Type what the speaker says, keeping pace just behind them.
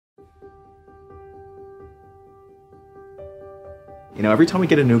You know, every time we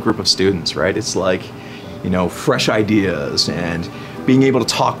get a new group of students, right, it's like, you know, fresh ideas and being able to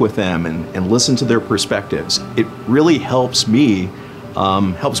talk with them and listen to their perspectives. It really helps me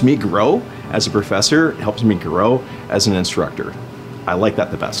grow as a professor. It helps me grow as an instructor. I like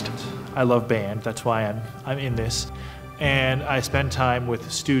that the best. I love band, that's why I'm in this. And I spend time with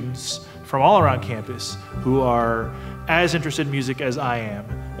students from all around campus who are as interested in music as I am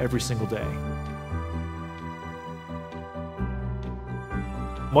every single day.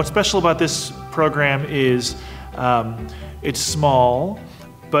 What's special about this program is it's small,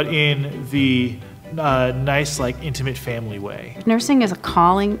 but in the nice, like, intimate family way. Nursing is a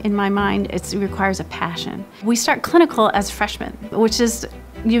calling in my mind. It requires a passion. We start clinical as freshmen, which is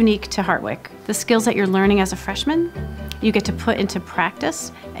unique to Hartwick. The skills that you're learning as a freshman, you get to put into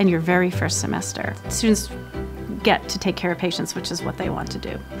practice in your very first semester. Students get to take care of patients, which is what they want to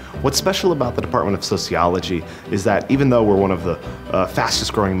do. What's special about the Department of Sociology is that even though we're one of the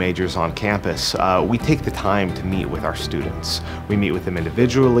fastest growing majors on campus, we take the time to meet with our students. We meet with them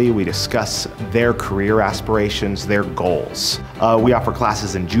individually, we discuss their career aspirations, their goals. We offer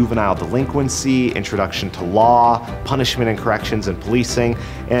classes in juvenile delinquency, introduction to law, punishment and corrections, and policing.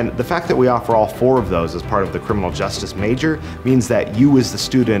 And the fact that we offer all 4 of those as part of the criminal justice major means that you as the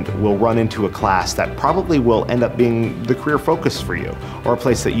student will run into a class that probably will end up being the career focus for you, or a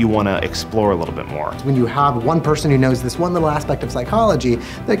place that you want to explore a little bit more. When you have one person who knows this one little aspect of psychology,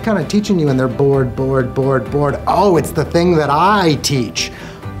 they're kind of teaching you and they're bored. Oh, it's the thing that I teach.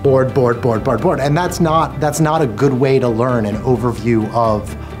 Bored. And that's not a good way to learn an overview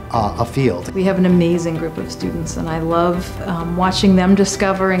of a field. We have an amazing group of students, and I love watching them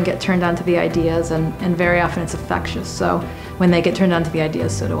discover and get turned on to the ideas, and very often it's infectious. So when they get turned on to the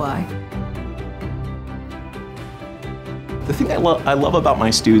ideas, so do I. The thing I love about my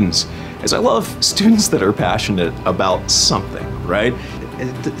students is I love students that are passionate about something, right?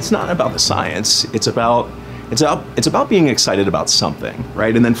 It's not about the science, it's about being excited about something,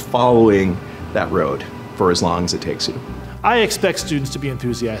 right? And then following that road for as long as it takes you. I expect students to be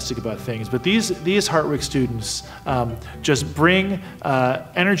enthusiastic about things, but these Hartwick students just bring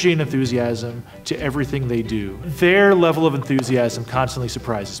energy and enthusiasm to everything they do. Their level of enthusiasm constantly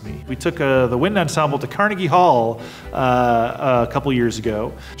surprises me. We took the wind ensemble to Carnegie Hall a couple years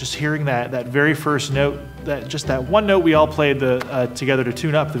ago. Just hearing that very first note, that one note we all played together to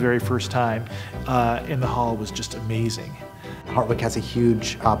tune up the very first time in the hall was just amazing. Hartwick has a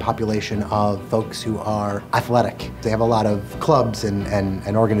huge population of folks who are athletic. They have a lot of clubs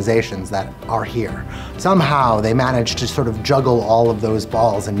and organizations that are here. Somehow they manage to sort of juggle all of those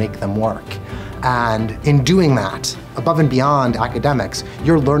balls and make them work. And in doing that, above and beyond academics,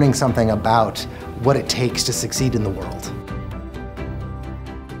 you're learning something about what it takes to succeed in the world.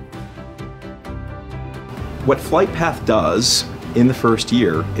 What Flight Path does in the first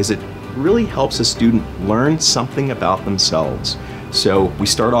year is it really helps a student learn something about themselves. So we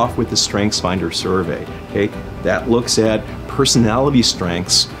start off with the Strengths Finder survey. Okay? That looks at personality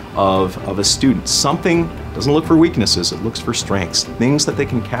strengths of a student. Something doesn't look for weaknesses, it looks for strengths, things that they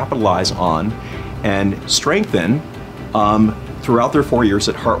can capitalize on and strengthen throughout their 4 years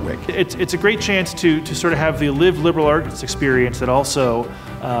at Hartwick. It's a great chance to sort of have the lived liberal arts experience that also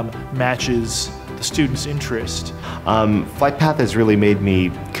matches the student's interest. Flight Path has really made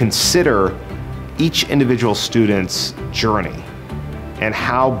me consider each individual student's journey and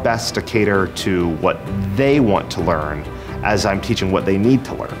how best to cater to what they want to learn as I'm teaching what they need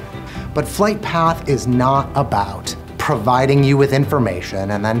to learn. But Flight Path is not about providing you with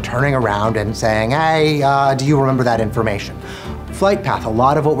information and then turning around and saying, hey, do you remember that information? Flight Path, a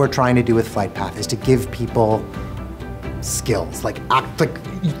lot of what we're trying to do with Flight Path is to give people skills, like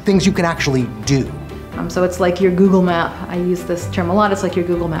things you can actually do. So it's like your Google Map. I use this term a lot. It's like your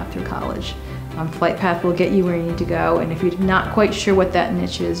Google Map through college. Flight Path will get you where you need to go, and if you're not quite sure what that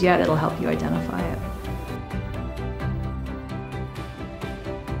niche is yet, it'll help you identify it.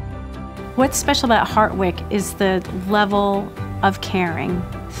 What's special about Hartwick is the level of caring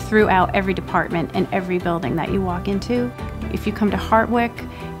throughout every department and every building that you walk into. If you come to Hartwick,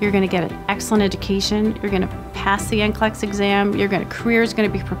 you're going to get an excellent education, you're going to pass the NCLEX exam, your career is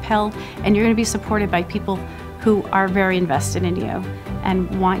going to be propelled, and you're going to be supported by people who are very invested in you and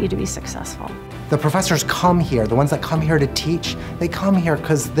want you to be successful. The professors come here, the ones that come here to teach, they come here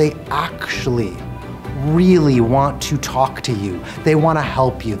because they actually really want to talk to you. They want to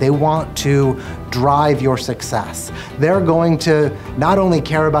help you. They want to drive your success. They're going to not only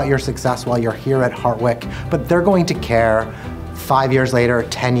care about your success while you're here at Hartwick, but they're going to care 5 years later,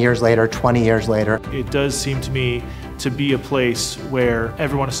 10 years later, 20 years later. It does seem to me to be a place where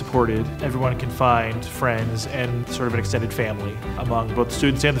everyone is supported, everyone can find friends and sort of an extended family among both the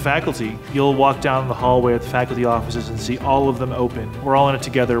students and the faculty. You'll walk down the hallway at the faculty offices and see all of them open. We're all in it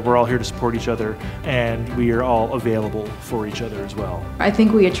together, we're all here to support each other, and we are all available for each other as well. I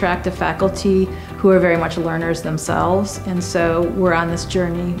think we attract a faculty who are very much learners themselves, and so we're on this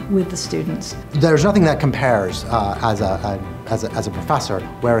journey with the students. There's nothing that compares as a professor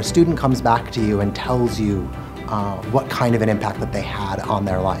where a student comes back to you and tells you what kind of an impact that they had on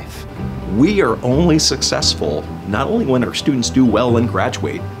their life. We are only successful not only when our students do well and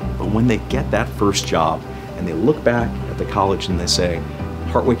graduate, but when they get that first job and they look back at the college and they say,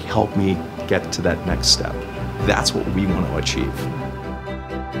 Hartwick helped me get to that next step. That's what we want to achieve.